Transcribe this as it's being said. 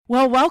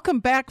Well,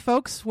 welcome back,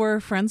 folks. We're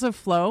Friends of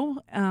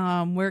Flow.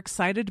 We're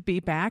excited to be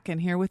back and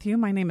here with you.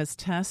 My name is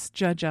Tess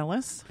Judge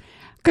Ellis.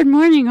 Good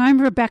morning. I'm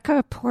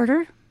Rebecca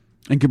Porter.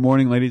 And good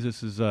morning, ladies.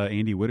 This is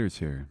Andy Witters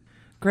here.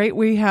 Great.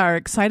 We are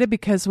excited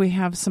because we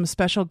have some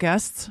special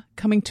guests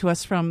coming to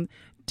us from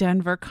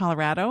Denver,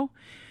 Colorado.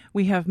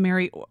 We have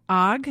Mary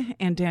Ogg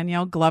and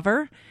Danielle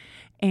Glover,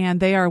 and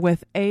they are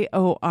with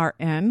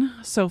AORN.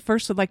 So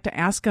first, I'd like to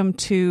ask them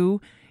to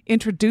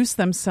introduce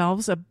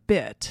themselves a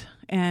bit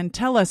and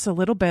tell us a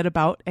little bit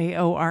about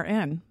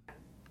AORN.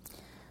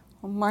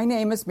 My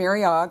name is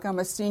Mary Ogg. I'm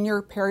a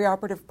senior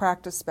perioperative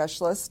practice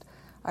specialist.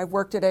 I've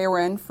worked at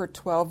AORN for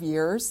 12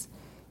 years,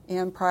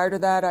 and prior to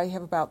that, I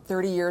have about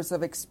 30 years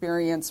of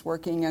experience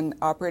working in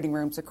operating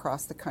rooms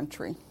across the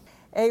country.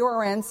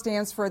 AORN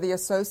stands for the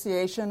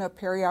Association of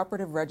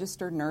Perioperative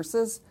Registered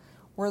Nurses.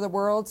 We're the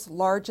world's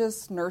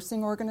largest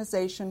nursing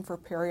organization for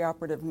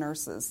perioperative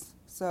nurses.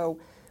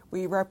 So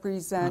we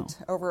represent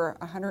over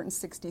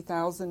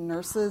 160,000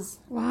 nurses,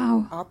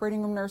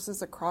 operating room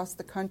nurses across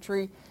the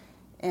country,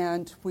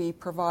 and we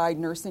provide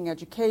nursing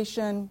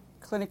education,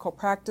 clinical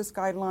practice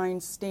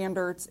guidelines,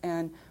 standards,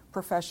 and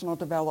professional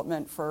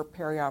development for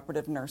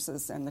perioperative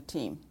nurses and the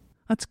team.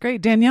 That's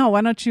great. Danielle,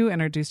 why don't you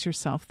introduce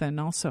yourself then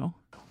also?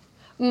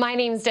 My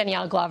name is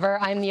Danielle Glover.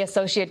 I'm the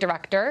Associate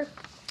Director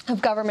of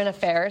Government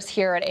Affairs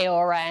here at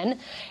AORN,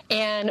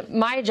 and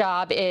my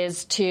job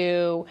is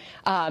to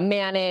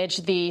manage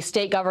the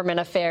state government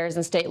affairs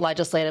and state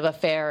legislative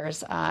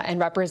affairs and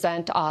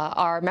represent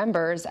our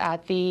members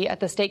at the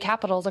state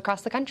capitals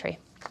across the country.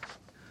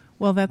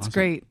 Well, that's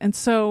great. And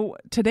so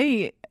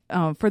today,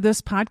 for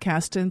this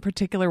podcast in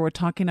particular, we're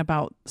talking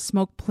about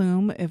smoke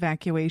plume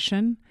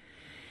evacuation.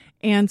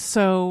 And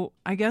so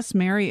I guess,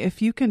 Mary,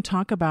 if you can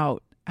talk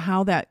about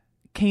how that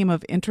came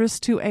of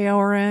interest to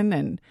AORN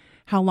and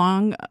how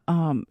long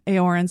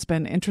AORN's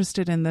been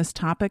interested in this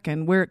topic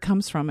and where it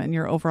comes from and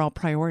your overall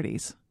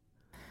priorities.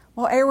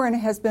 Well, AORN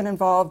has been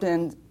involved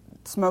in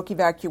smoke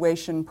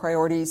evacuation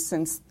priorities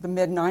since the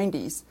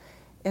mid-90s.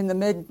 In the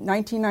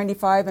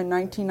mid-1995 and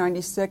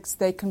 1996,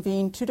 they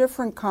convened two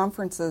different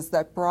conferences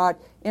that brought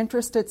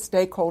interested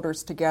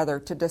stakeholders together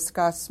to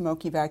discuss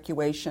smoke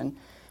evacuation.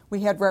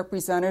 We had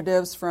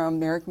representatives from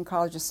American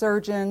College of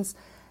Surgeons,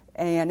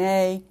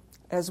 ANA,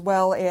 as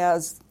well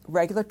as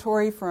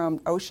regulatory from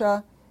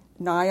OSHA,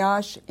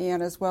 NIOSH,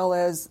 and as well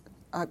as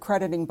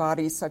accrediting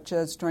bodies such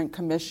as Joint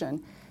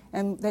Commission.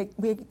 And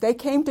they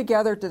came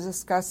together to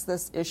discuss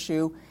this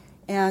issue,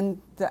 and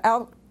the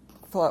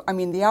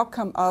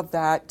outcome of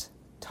that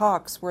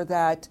talks were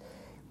that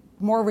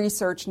more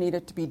research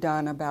needed to be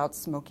done about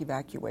smoke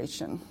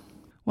evacuation.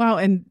 Wow,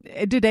 and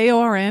did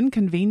AORN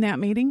convene that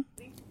meeting?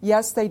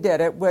 Yes, they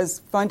did. It was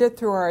funded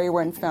through our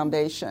AORN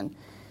Foundation.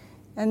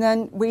 And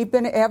then we've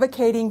been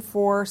advocating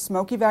for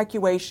smoke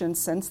evacuation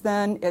since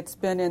then. It's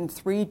been in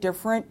 3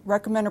 different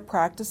recommended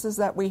practices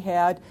that we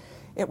had.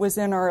 It was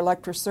in our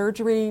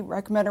electrosurgery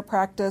recommended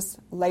practice,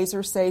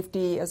 laser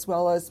safety, as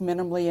well as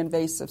minimally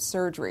invasive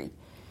surgery.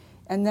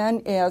 And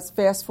then as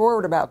fast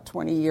forward about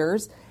 20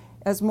 years,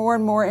 as more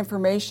and more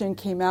information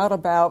came out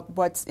about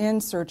what's in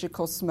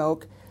surgical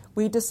smoke,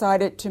 we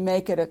decided to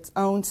make it its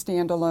own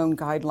standalone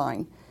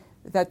guideline,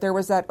 that there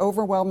was that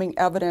overwhelming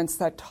evidence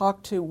that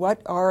talked to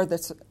what are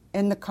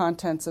in the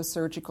contents of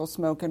surgical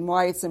smoke and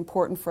why it's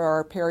important for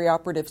our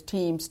perioperative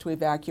teams to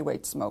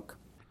evacuate smoke.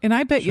 And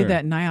I bet you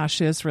that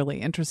NIOSH is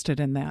really interested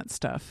in that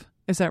stuff.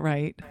 Is that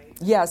right?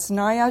 Yes,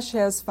 NIOSH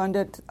has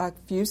funded a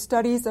few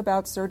studies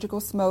about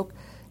surgical smoke.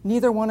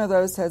 Neither one of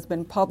those has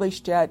been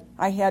published yet.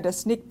 I had a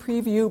sneak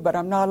preview, but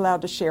I'm not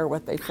allowed to share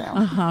what they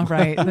found.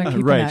 Right.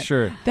 Right,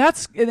 sure.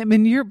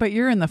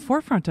 You're in the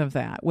forefront of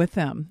that with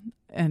them.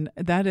 And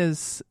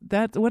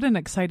what an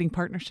exciting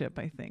partnership,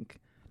 I think.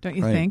 Don't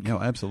you think? No,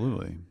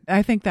 absolutely.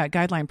 I think that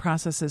guideline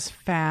process is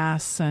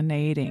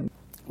fascinating.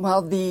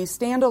 Well, the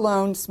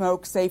standalone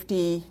smoke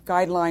safety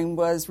guideline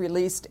was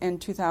released in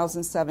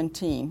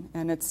 2017,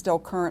 and it's still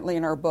currently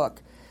in our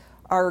book.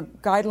 Our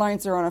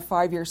guidelines are on a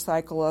 5-year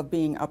cycle of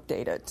being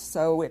updated,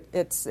 so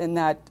it's in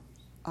that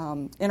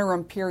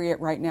interim period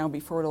right now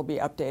before it'll be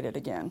updated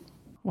again.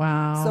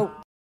 Wow. So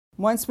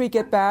once we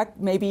get back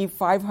maybe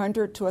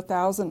 500 to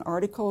 1,000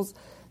 articles,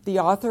 the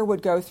author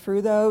would go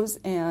through those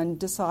and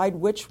decide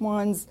which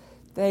ones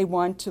they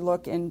want to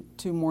look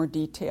into more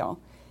detail.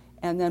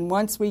 And then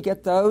once we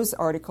get those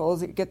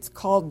articles, it gets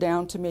called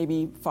down to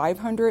maybe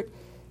 500.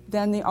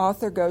 Then the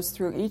author goes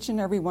through each and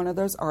every one of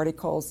those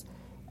articles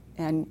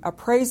and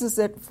appraises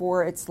it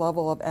for its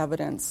level of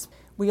evidence.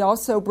 We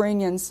also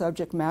bring in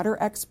subject matter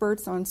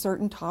experts on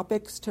certain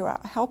topics to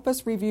help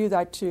us review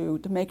that too,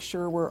 to make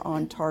sure we're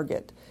on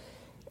target.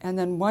 And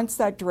then once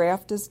that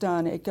draft is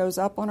done, it goes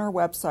up on our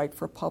website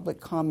for public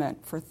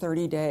comment for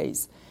 30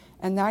 days.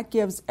 And that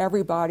gives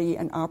everybody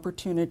an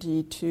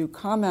opportunity to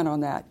comment on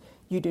that.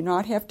 You do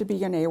not have to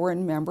be an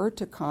AORN member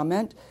to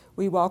comment.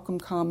 We welcome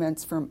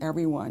comments from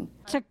everyone.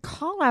 It's a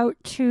call out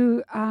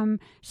to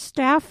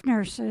staff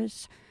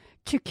nurses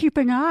to keep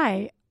an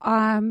eye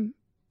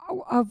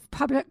of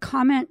public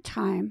comment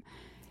time.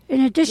 In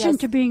addition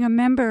to being a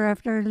member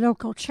of their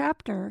local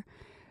chapter,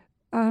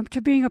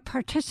 to being a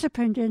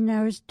participant in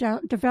those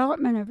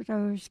development of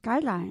those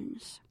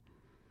guidelines.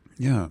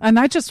 Yeah. And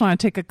I just want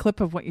to take a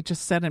clip of what you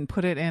just said and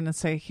put it in and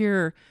say,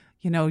 here,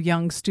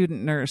 young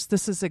student nurse,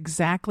 this is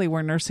exactly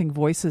where nursing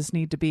voices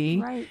need to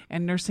be, right,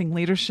 and nursing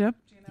leadership.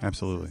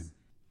 Absolutely.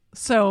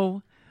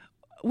 So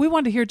we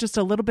want to hear just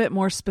a little bit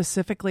more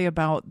specifically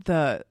about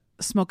the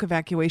smoke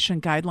evacuation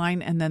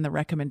guideline and then the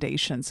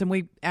recommendations. And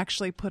we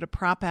actually put a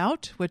prop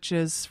out, which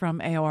is from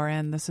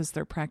AORN. This is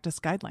their practice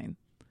guideline.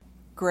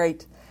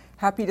 Great.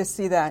 Happy to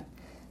see that.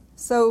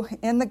 So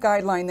in the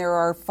guideline, there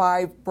are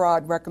 5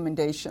 broad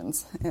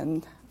recommendations,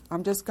 and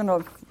I'm just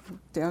going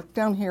to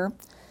down here.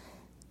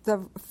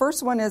 The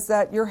first one is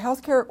that your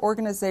healthcare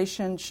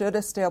organization should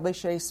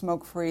establish a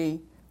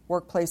smoke-free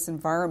workplace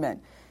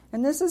environment.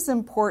 And this is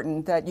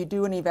important that you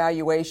do an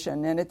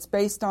evaluation, and it's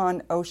based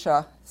on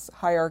OSHA's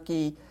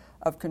hierarchy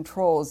of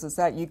controls, is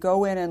that you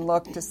go in and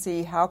look to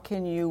see how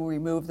can you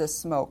remove the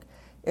smoke.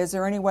 Is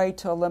there any way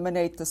to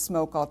eliminate the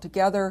smoke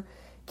altogether?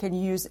 Can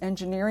you use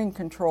engineering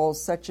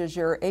controls such as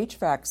your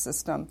HVAC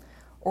system?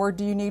 Or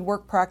do you need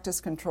work practice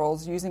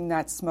controls using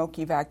that smoke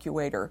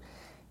evacuator?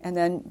 And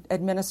then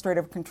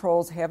administrative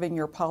controls, having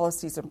your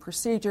policies and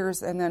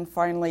procedures, and then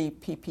finally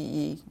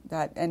PPE,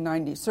 that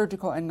N90,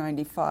 surgical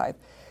N95.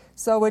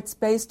 So it's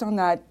based on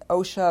that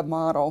OSHA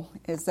model,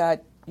 is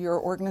that your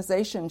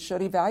organization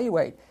should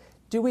evaluate.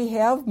 Do we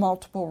have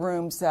multiple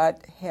rooms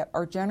that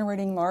are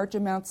generating large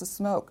amounts of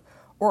smoke?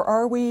 Or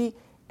are we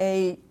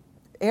a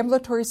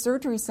ambulatory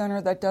surgery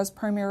center that does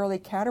primarily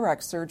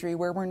cataract surgery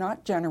where we're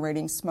not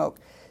generating smoke?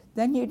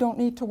 Then you don't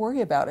need to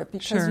worry about it,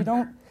 because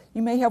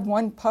you may have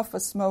one puff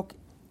of smoke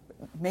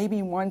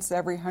maybe once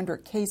every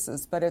 100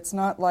 cases, but it's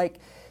not like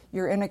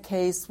you're in a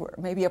case where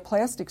maybe a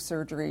plastic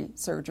surgery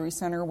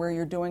center where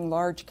you're doing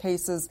large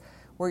cases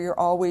where you're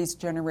always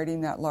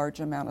generating that large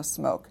amount of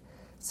smoke.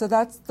 So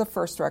that's the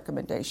first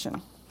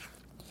recommendation.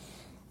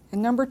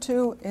 And number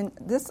 2, and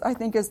this I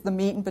think is the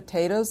meat and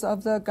potatoes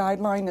of the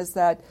guideline, is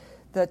that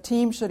the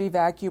team should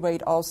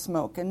evacuate all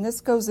smoke. And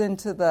this goes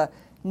into the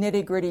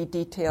nitty-gritty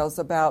details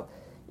about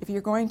if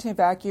you're going to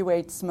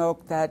evacuate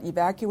smoke, that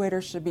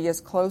evacuators should be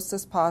as close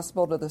as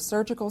possible to the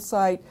surgical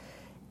site,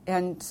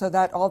 and so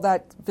that all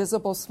that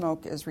visible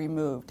smoke is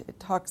removed. It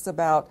talks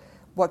about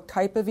what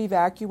type of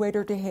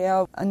evacuator to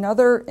have.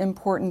 Another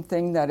important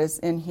thing that is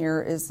in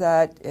here is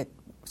that it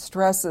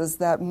stresses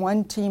that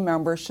one team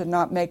member should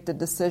not make the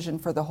decision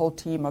for the whole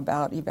team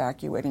about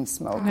evacuating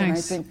smoke.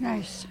 Nice. And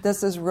I think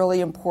this is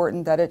really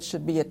important, that it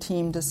should be a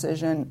team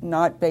decision,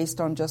 not based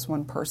on just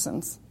one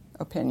person's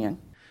opinion.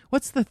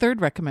 What's the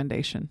third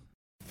recommendation?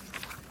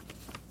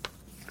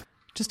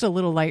 Just a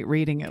little light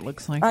reading, it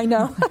looks like. I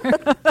know.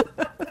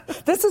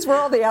 This is where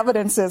all the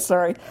evidence is,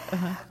 sorry.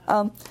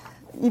 Uh-huh.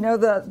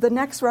 The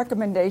next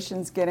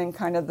recommendations get in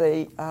kind of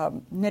the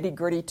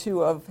nitty-gritty,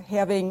 too, of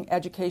having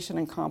education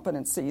and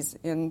competencies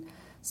in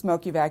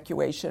smoke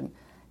evacuation.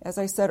 As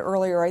I said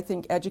earlier, I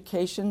think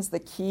education's the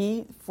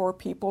key for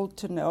people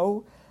to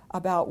know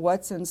about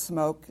what's in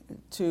smoke,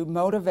 to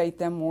motivate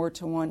them more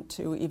to want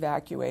to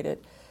evacuate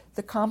it.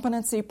 The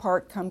competency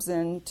part comes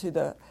into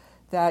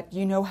that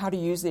you know how to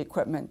use the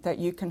equipment, that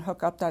you can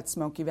hook up that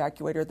smoke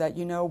evacuator, that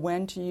you know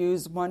when to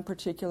use one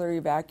particular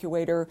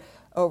evacuator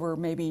over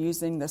maybe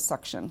using the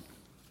suction.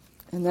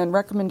 And then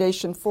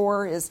recommendation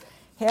 4 is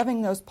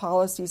having those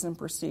policies and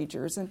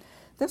procedures. And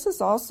this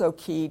is also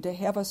key, to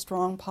have a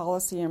strong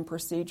policy and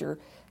procedure,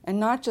 and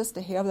not just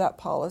to have that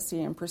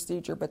policy and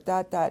procedure, but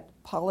that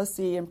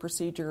policy and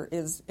procedure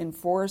is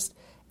enforced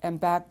and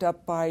backed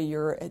up by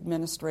your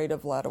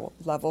administrative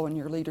level and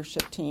your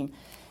leadership team.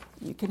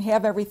 You can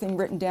have everything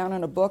written down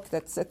in a book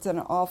that sits in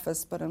an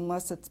office, but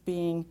unless it's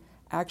being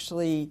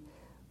actually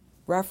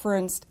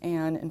referenced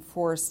and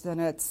enforced,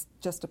 then it's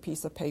just a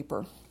piece of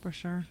paper. For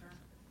sure.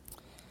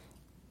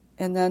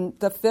 And then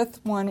the 5th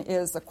one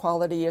is a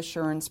quality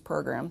assurance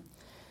program.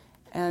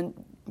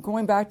 And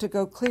going back to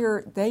Go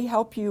Clear, they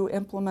help you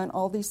implement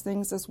all these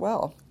things as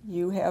well.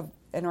 You have,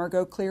 in our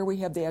Go Clear, we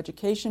have the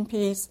education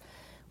piece,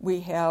 we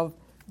have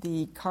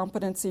the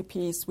competency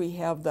piece, we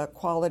have the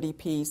quality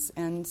piece,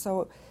 and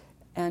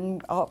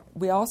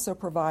we also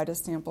provide a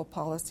sample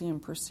policy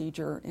and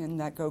procedure in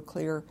that Go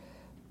Clear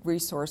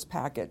resource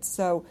packet.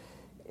 So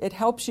it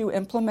helps you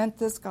implement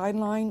this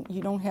guideline.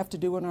 You don't have to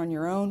do it on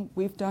your own.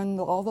 We've done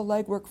all the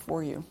legwork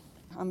for you.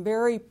 I'm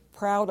very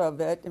proud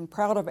of it and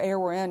proud of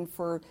AORN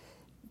for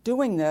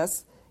doing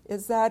this,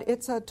 is that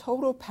it's a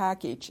total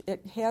package.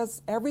 It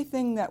has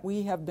everything that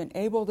we have been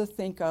able to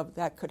think of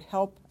that could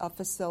help a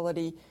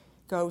facility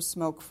go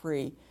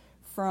smoke-free.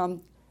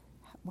 From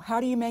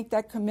how do you make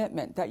that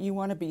commitment that you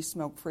want to be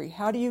smoke-free?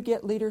 How do you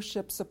get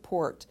leadership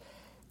support?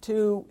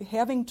 To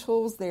having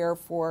tools there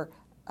for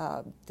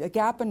the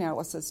gap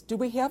analysis. Do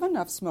we have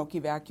enough smoke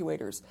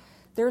evacuators?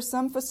 There are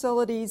some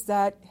facilities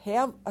that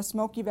have a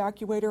smoke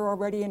evacuator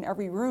already in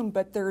every room,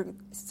 but they're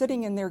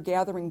sitting in there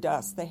gathering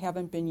dust. They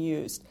haven't been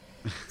used.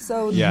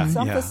 So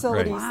some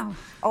facilities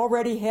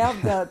already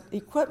have the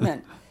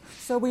equipment.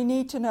 So we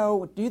need to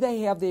know, do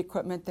they have the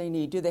equipment they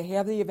need? Do they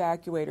have the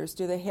evacuators?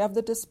 Do they have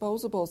the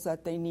disposables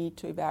that they need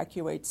to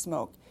evacuate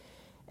smoke?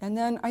 And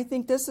then I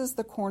think this is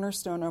the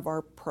cornerstone of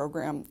our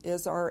program,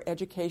 is our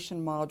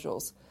education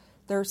modules.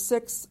 There are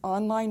 6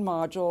 online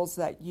modules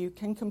that you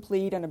can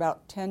complete in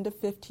about 10 to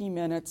 15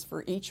 minutes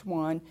for each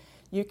one.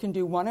 You can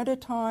do one at a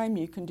time,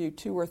 you can do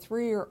 2 or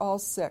 3, or all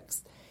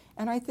 6.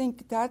 And I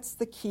think that's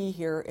the key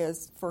here,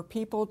 is for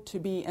people to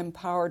be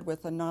empowered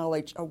with the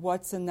knowledge of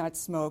what's in that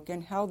smoke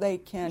and how they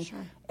can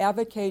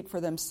advocate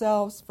for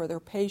themselves, for their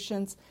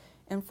patients,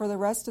 and for the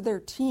rest of their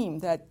team,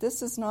 that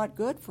this is not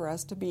good for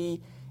us to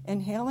be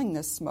inhaling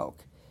this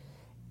smoke.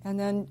 And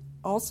then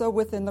also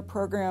within the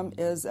program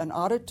is an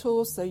audit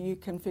tool, so you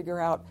can figure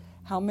out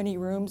how many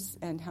rooms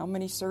and how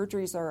many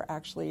surgeries are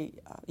actually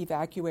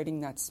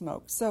evacuating that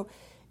smoke. So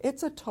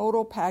it's a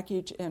total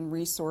package and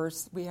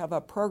resource. We have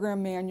a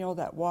program manual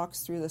that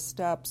walks through the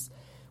steps.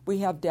 We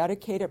have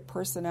dedicated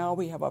personnel.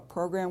 We have a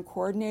program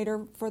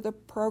coordinator for the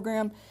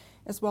program,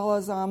 as well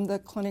as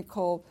the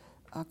clinical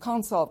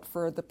consult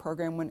for the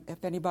program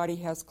if anybody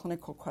has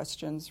clinical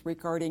questions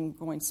regarding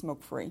going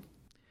smoke-free.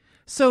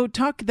 So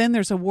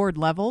there's award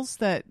levels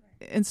that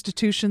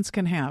institutions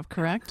can have,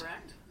 correct?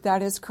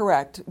 That is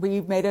correct.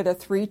 We've made it a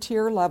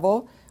 3-tier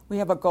level. We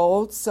have a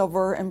gold,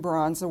 silver, and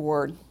bronze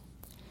award.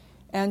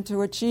 And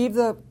to achieve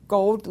the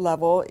gold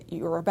level,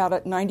 you're about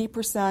at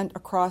 90%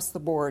 across the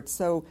board.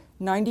 So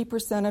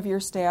 90% of your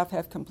staff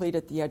have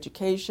completed the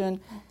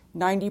education,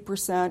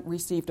 90%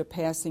 received a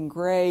passing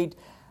grade,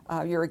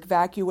 you're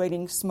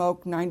evacuating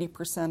smoke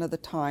 90% of the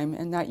time,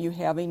 and that you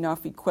have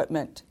enough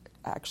equipment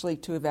actually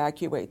to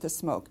evacuate the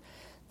smoke.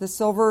 The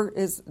silver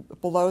is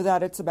below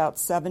that, it's about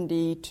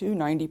 70 to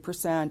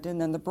 90%, and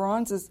then the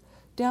bronze is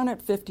down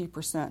at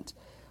 50%.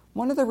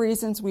 One of the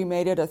reasons we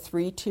made it a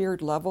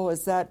 3-tiered level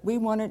is that we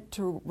wanted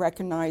to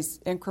recognize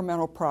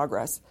incremental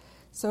progress.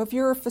 So if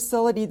you're a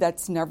facility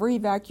that's never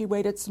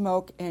evacuated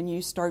smoke and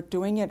you start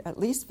doing it at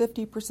least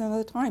 50% of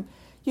the time,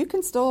 you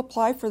can still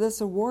apply for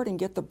this award and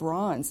get the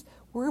bronze.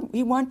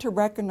 We want to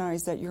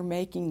recognize that you're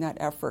making that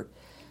effort.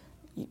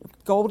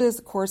 Gold is,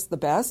 of course, the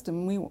best,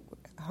 and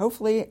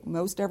hopefully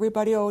most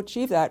everybody will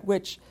achieve that,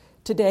 which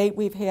to date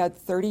we've had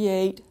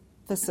 38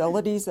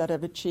 facilities that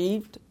have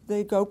achieved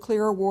the Go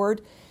Clear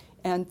Award,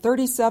 and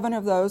 37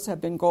 of those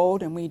have been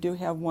gold, and we do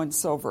have 1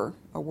 silver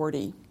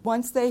awardee.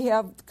 Once they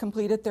have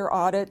completed their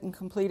audit and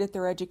completed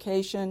their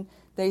education,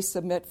 they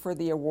submit for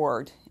the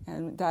award,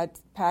 and that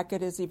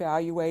packet is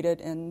evaluated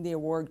and the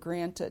award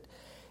granted.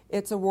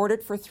 It's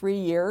awarded for 3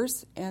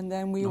 years, and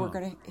then we're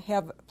going to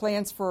have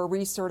plans for a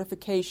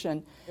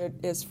recertification. It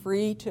is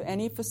free to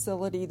any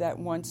facility that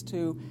wants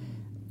to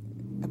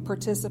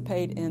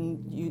participate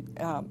in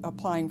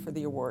applying for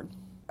the award.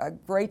 A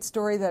great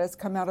story that has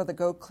come out of the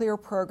Go Clear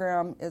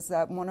program is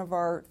that one of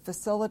our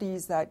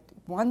facilities that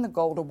won the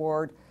Gold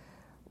Award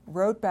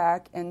wrote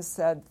back and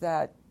said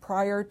that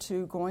prior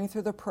to going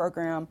through the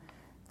program,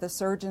 the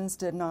surgeons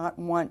did not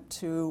want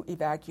to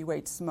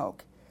evacuate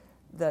smoke.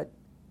 The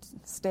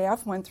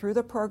staff went through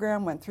the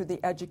program, went through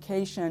the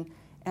education,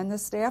 and the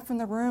staff in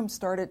the room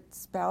started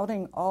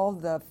spouting all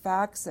the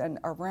facts and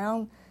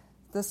around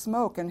the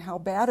smoke and how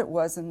bad it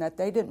was and that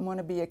they didn't want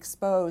to be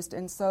exposed.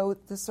 And so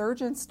the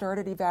surgeons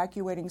started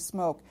evacuating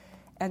smoke,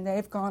 and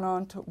they've gone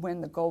on to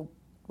win the Gold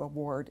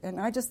Award. And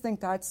I just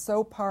think that's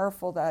so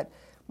powerful that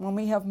when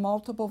we have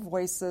multiple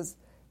voices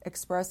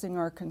expressing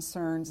our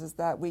concerns is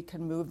that we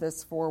can move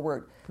this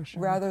forward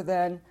rather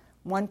than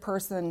one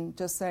person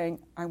just saying,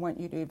 I want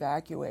you to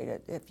evacuate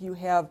it. If you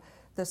have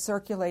the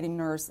circulating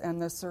nurse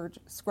and the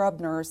scrub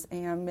nurse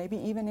and maybe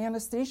even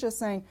anesthesia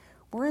saying,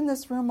 we're in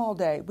this room all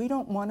day. We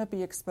don't want to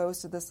be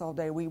exposed to this all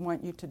day. We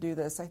want you to do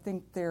this. I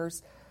think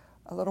there's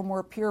a little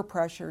more peer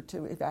pressure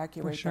to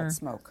evacuate that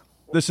smoke.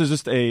 This is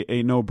just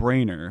a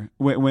no-brainer.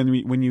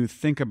 When you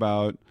think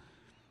about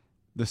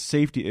the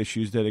safety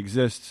issues that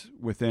exist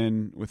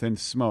within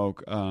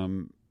smoke,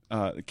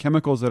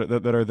 chemicals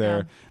that are there.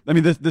 Yeah. I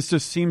mean, this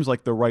just seems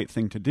like the right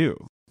thing to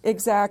do.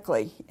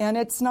 Exactly. And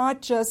it's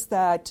not just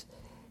that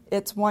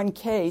it's one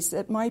case.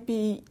 It might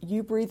be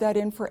you breathe that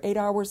in for 8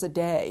 hours a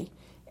day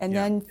and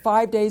then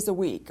 5 days a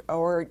week.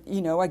 Or,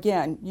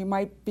 again, you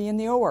might be in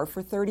the OR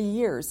for 30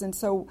 years. And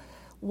so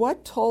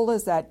what toll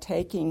is that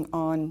taking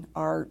on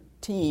our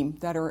teams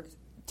that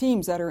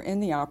are in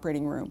the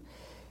operating room?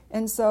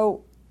 And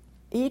so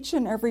each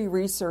and every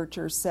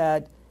researcher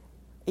said,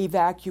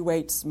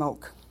 evacuate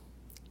smoke.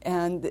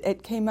 And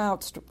it came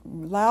out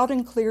loud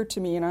and clear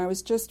to me, and I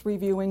was just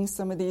reviewing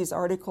some of these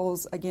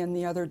articles again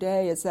the other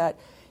day, is that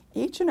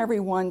each and every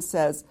one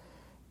says,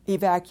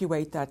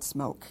 evacuate that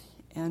smoke.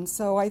 And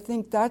so I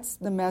think that's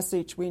the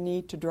message we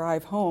need to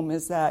drive home,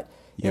 is that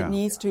it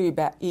needs to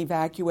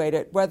evacuate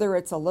it, whether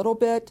it's a little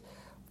bit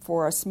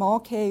for a small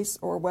case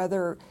or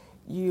whether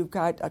you've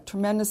got a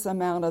tremendous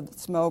amount of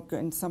smoke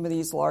in some of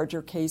these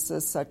larger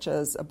cases, such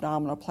as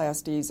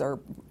abdominoplasties or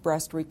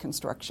breast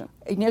reconstruction.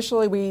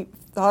 Initially, we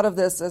thought of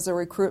this as a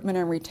recruitment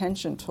and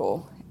retention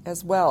tool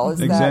as well.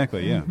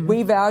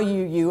 We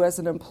value you as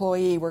an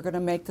employee. We're going to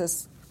make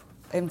this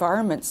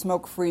environment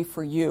smoke-free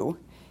for you.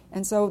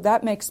 And so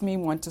that makes me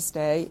want to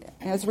stay.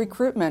 As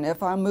recruitment,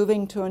 if I'm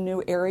moving to a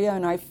new area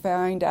and I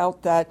find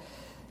out that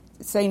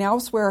St.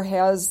 Elsewhere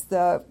has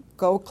the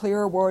Gold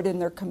Clear Award and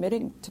they're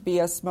committing to be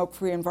a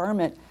smoke-free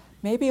environment,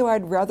 maybe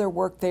I'd rather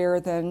work there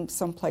than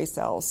someplace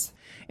else.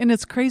 And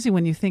it's crazy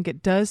when you think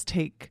it does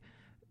take,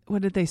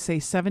 what did they say,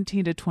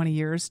 17 to 20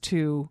 years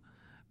to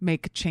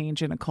make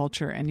change in a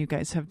culture, and you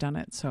guys have done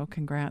it. So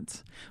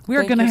congrats. We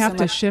are going to have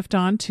to shift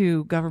on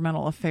to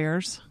governmental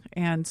affairs.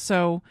 And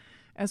so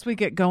as we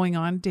get going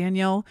on,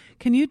 Danielle,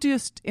 can you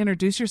just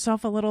introduce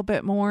yourself a little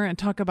bit more and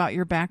talk about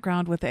your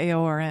background with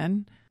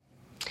AORN?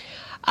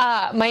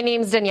 My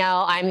name is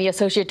Danielle. I'm the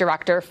Associate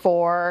Director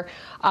for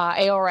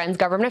AORN's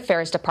Government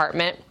Affairs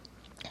Department.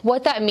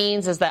 What that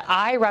means is that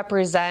I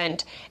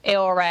represent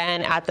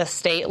AORN at the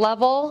state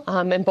level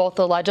in both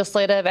the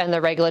legislative and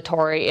the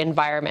regulatory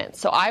environment.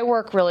 So I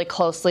work really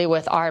closely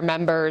with our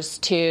members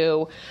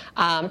to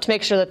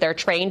make sure that they're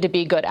trained to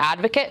be good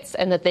advocates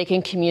and that they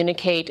can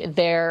communicate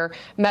their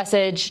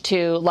message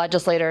to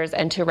legislators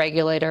and to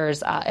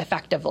regulators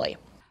effectively.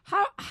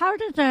 How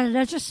did the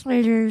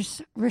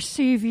legislators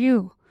receive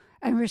you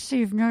and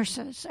receive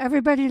nurses?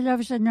 Everybody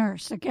loves a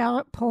nurse. The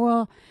Gallup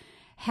poll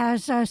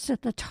has us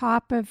at the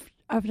top of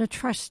the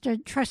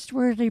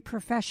trustworthy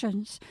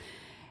professions.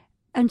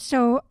 And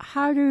so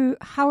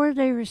how are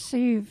they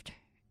received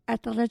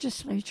at the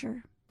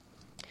legislature?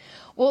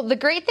 Well, the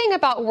great thing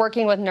about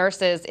working with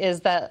nurses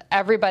is that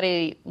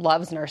everybody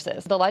loves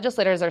nurses. The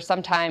legislators are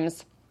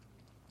sometimes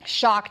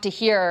shocked to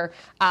hear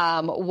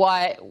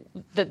what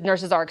the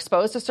nurses are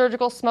exposed to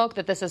surgical smoke,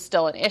 that this is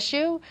still an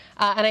issue.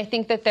 And I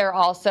think that they're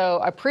also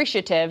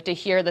appreciative to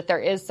hear that there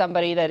is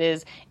somebody that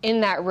is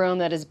in that room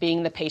that is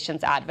being the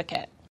patient's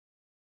advocate.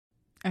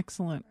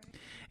 Excellent.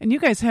 And you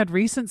guys had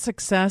recent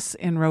success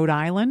in Rhode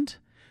Island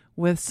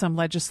with some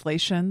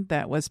legislation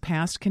that was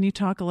passed. Can you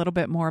talk a little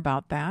bit more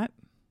about that?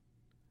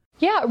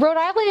 Yeah, Rhode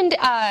Island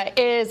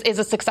is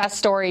a success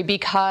story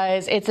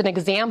because it's an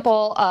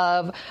example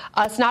of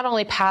us not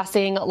only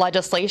passing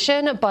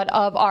legislation, but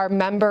of our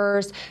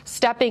members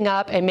stepping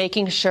up and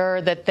making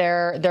sure that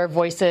their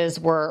voices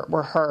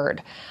were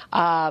heard.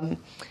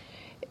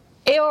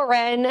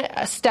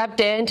 AORN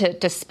stepped in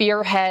to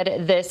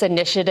spearhead this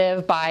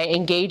initiative by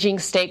engaging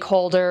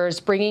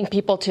stakeholders, bringing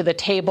people to the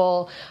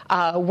table,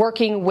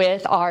 working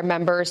with our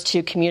members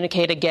to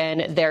communicate,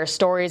 again, their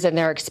stories and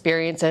their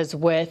experiences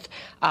with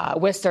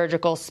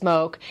surgical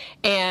smoke.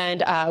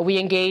 And we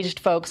engaged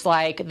folks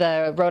like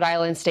the Rhode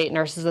Island State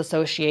Nurses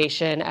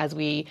Association as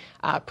we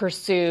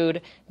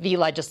pursued the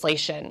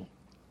legislation.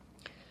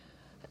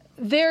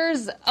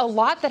 There's a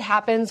lot that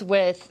happens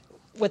with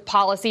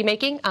policy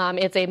making.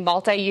 It's a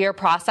multi-year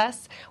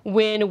process.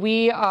 When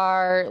we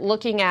are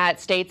looking at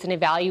states and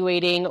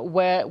evaluating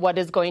what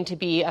is going to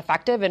be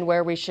effective and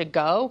where we should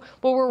go,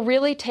 what we're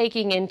really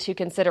taking into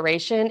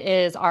consideration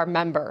is our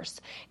members,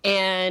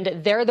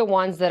 and they're the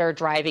ones that are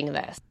driving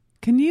this.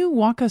 Can you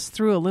walk us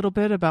through a little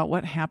bit about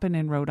what happened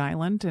in Rhode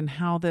Island and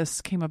how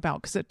this came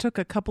about? Because it took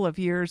a couple of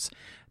years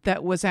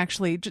that was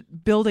actually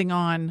building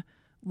on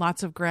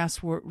lots of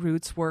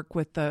grassroots work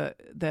with the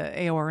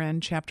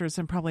AORN chapters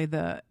and probably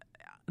the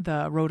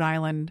Rhode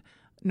Island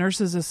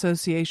Nurses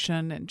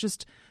Association and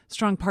just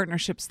strong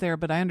partnerships there.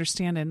 But I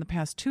understand in the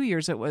past 2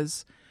 years it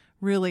was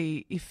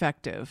really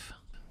effective.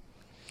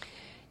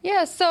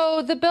 Yeah,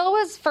 so the bill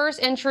was first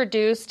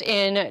introduced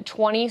in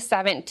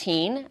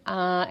 2017,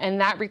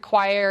 and that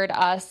required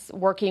us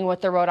working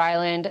with the Rhode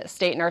Island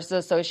State Nurses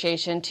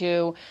Association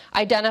to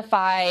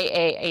identify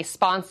a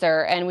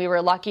sponsor, and we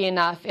were lucky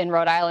enough in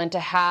Rhode Island to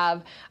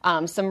have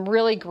some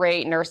really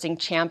great nursing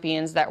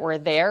champions that were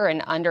there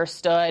and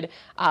understood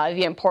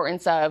the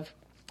importance of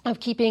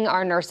keeping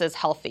our nurses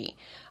healthy.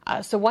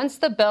 So once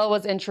the bill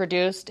was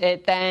introduced,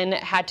 it then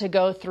had to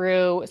go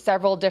through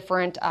several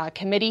different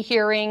committee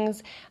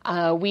hearings.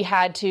 We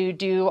had to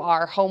do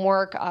our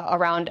homework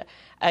around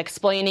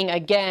explaining,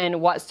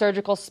 again, what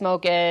surgical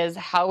smoke is,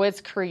 how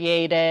it's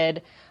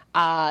created,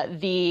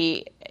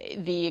 the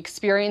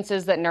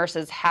experiences that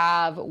nurses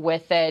have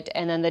with it,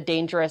 and then the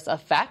dangerous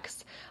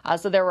effects.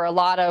 So there were a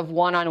lot of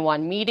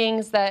one-on-one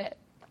meetings that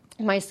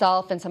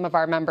myself and some of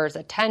our members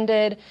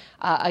attended.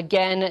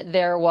 Again,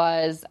 there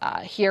was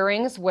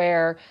hearings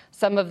where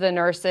some of the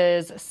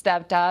nurses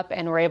stepped up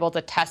and were able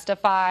to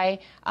testify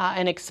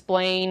and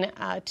explain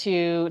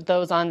to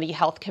those on the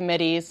health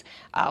committees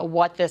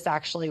what this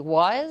actually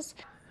was.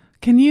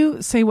 Can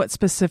you say what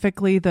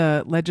specifically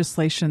the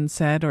legislation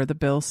said or the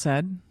bill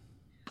said?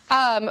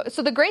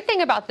 So the great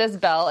thing about this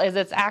bill is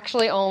it's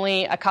actually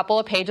only a couple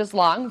of pages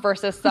long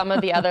versus some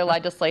of the other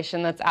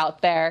legislation that's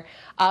out there.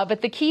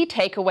 But the key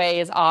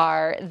takeaways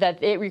are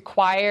that it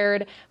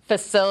required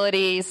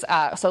facilities,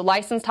 so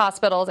licensed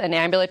hospitals and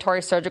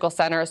ambulatory surgical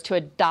centers, to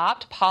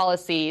adopt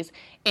policies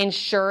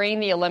ensuring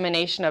the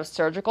elimination of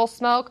surgical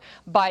smoke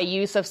by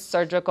use of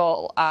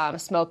surgical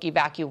smoke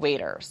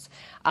evacuators.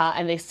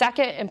 And the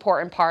second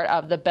important part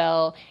of the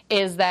bill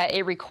is that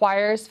it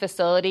requires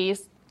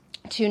facilities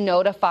to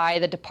notify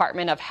the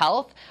Department of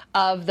Health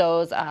of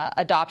those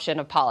adoption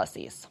of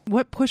policies.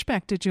 What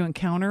pushback did you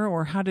encounter,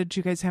 or how did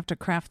you guys have to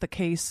craft the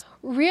case?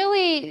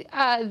 Really,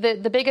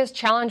 the biggest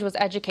challenge was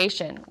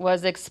education,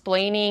 was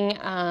explaining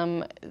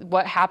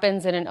what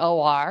happens in an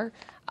OR,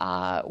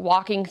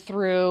 walking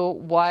through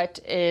what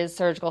is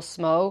surgical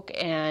smoke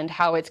and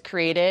how it's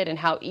created and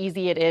how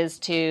easy it is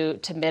to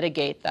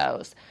mitigate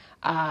those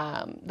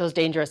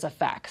dangerous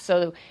effects.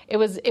 So it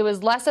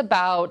was less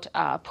about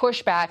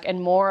pushback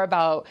and more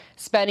about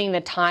spending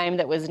the time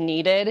that was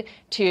needed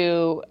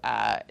to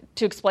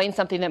explain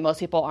something that most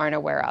people aren't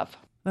aware of.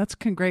 That's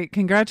great.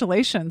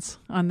 Congratulations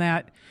on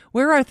that.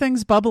 Where are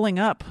things bubbling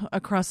up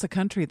across the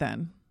country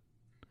then?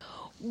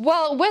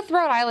 Well, with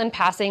Rhode Island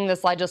passing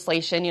this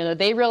legislation,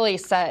 they really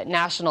set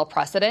national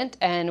precedent,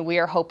 and we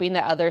are hoping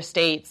that other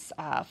states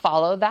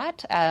follow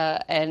that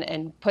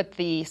and put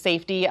the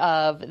safety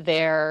of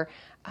their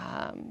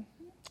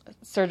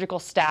surgical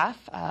staff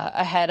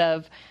ahead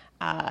of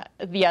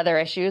the other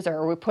issues,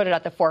 or we put it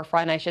at the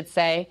forefront, I should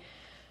say.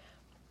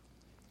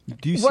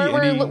 Do you see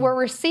where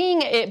we're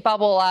seeing it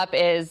bubble up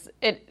is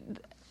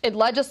it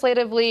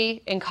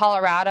legislatively in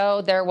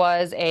Colorado, there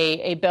was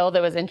a bill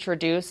that was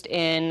introduced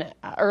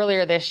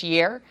earlier this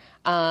year.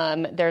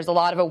 There's a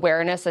lot of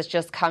awareness that's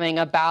just coming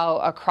about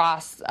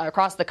across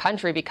the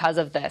country because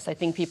of this. I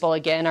think people,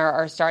 again,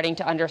 are starting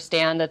to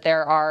understand that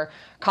there are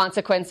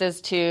consequences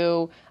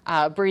to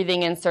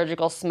breathing in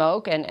surgical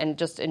smoke and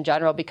just in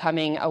general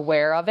becoming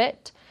aware of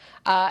it.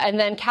 And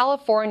then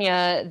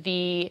California,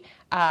 the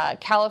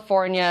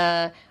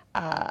California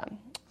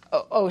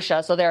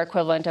OSHA, so their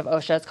equivalent of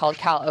OSHA is called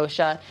Cal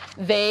OSHA.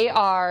 They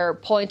are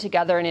pulling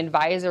together an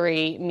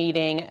advisory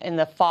meeting in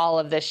the fall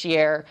of this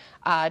year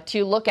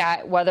to look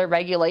at whether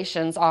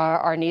regulations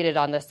are needed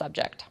on this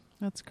subject.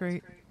 That's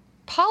great.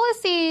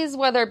 Policies,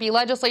 whether it be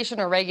legislation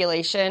or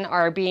regulation,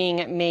 are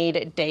being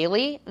made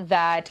daily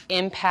that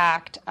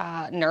impact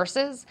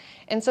nurses.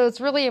 And so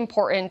it's really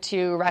important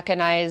to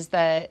recognize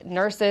that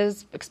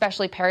nurses,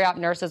 especially peri-op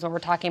nurses, when we're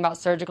talking about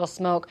surgical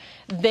smoke,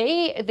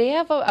 they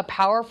have a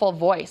powerful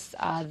voice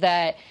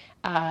that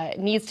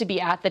needs to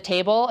be at the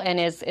table and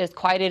is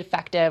quite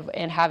effective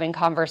in having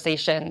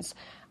conversations.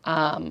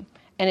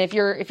 And if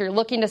you're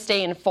looking to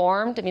stay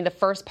informed, I mean, the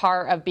first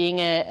part of being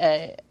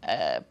a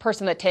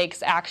person that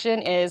takes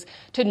action is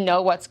to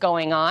know what's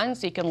going on.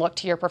 So you can look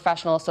to your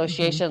professional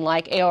association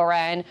like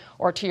AORN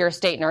or to your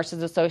state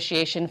nurses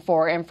association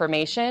for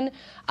information.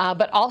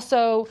 But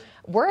also,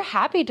 we're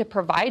happy to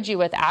provide you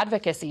with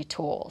advocacy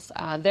tools.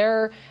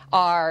 There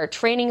are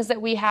trainings that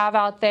we have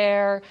out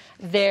there.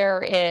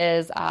 There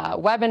is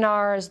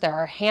webinars. There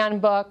are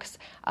handbooks.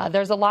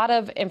 There's a lot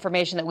of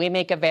information that we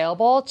make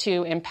available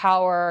to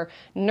empower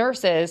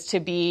nurses to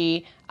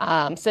be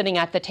sitting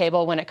at the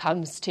table when it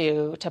comes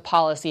to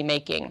policy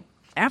making.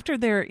 After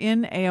they're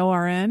in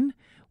AORN,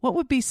 what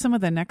would be some of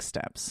the next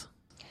steps?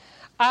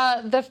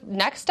 The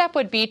next step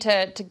would be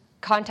to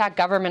contact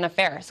government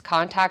affairs.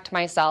 Contact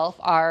myself.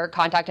 Our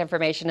contact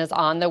information is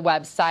on the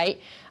website,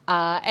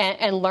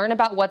 and learn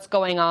about what's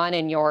going on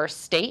in your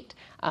state.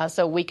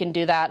 So we can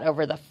do that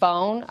over the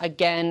phone.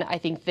 Again, I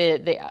think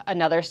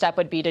another step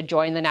would be to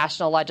join the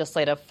National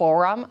Legislative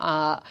Forum.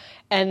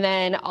 And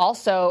then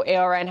also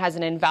AORN has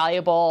an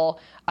invaluable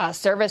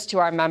service to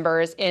our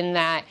members in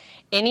that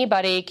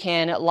anybody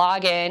can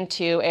log in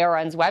to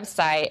AORN's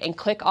website and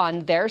click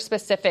on their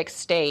specific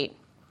state,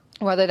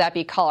 whether that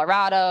be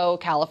Colorado,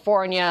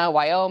 California,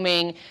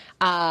 Wyoming,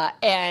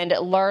 and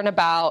learn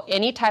about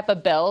any type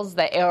of bills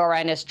that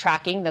AORN is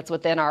tracking that's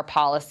within our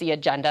policy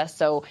agenda.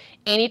 So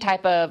any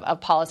type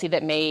of policy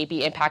that may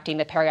be impacting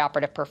the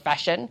perioperative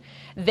profession.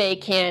 They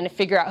can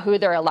figure out who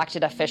their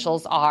elected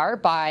officials are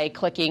by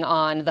clicking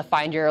on the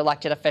Find Your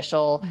Elected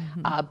Official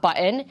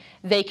button.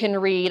 They can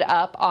read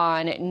up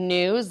on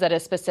news that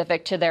is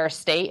specific to their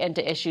state and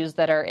to issues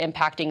that are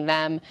impacting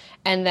them.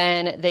 And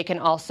then they can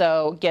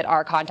also get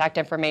our contact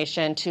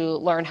information to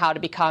learn how to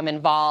become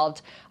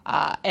involved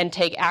and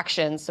take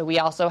action. So we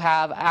also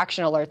have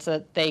action alerts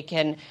that they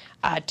can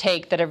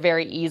take that are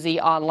very easy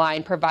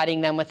online,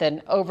 providing them with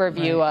an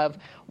overview of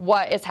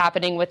what is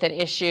happening with an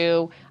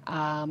issue,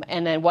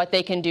 and then what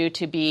they can do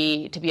to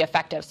be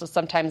effective. So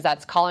sometimes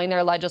that's calling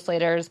their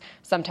legislators,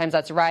 sometimes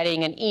that's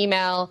writing an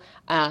email,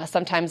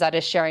 sometimes that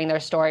is sharing their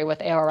story with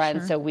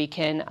AORN, so we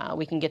can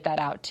get that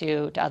out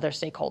to other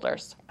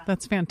stakeholders.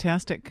 That's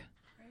fantastic.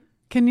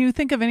 Can you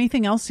think of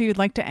anything else you'd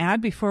like to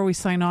add before we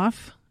sign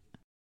off?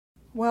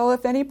 Well,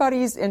 if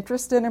anybody's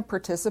interested in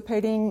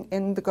participating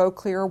in the Go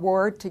Clear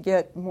Award, to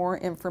get more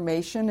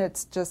information,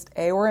 it's just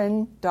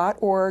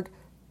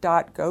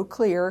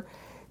aorn.org.goclear.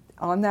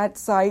 On that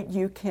site,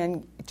 you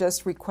can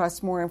just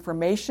request more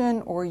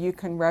information or you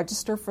can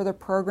register for the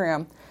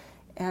program.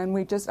 And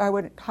I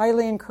would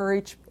highly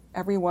encourage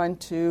everyone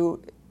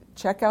to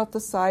check out the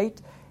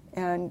site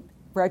and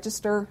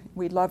register.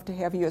 We'd love to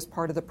have you as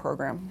part of the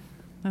program.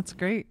 That's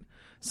great.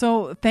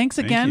 So thanks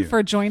again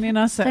for joining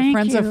us at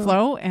Friends of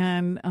Flow.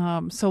 And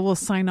so we'll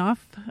sign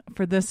off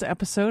for this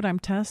episode. I'm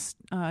Tess,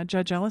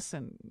 Judge Ellis,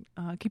 and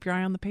keep your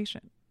eye on the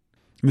patient.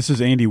 This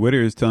is Andy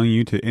Witters telling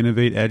you to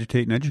innovate,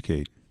 agitate, and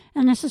educate.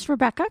 And this is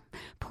Rebecca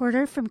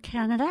Porter from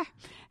Canada.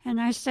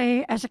 And I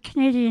say, as a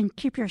Canadian,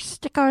 keep your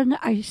stick on the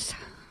ice.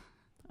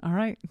 All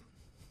right.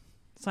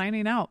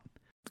 Signing out.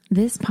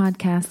 This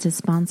podcast is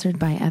sponsored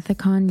by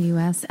Ethicon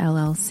US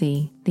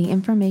LLC. The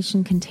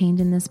information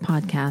contained in this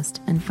podcast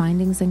and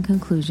findings and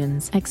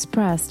conclusions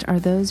expressed are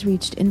those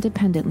reached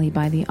independently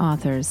by the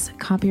authors.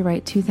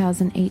 Copyright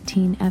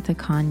 2018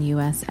 Ethicon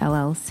US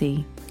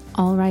LLC.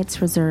 All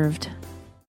rights reserved.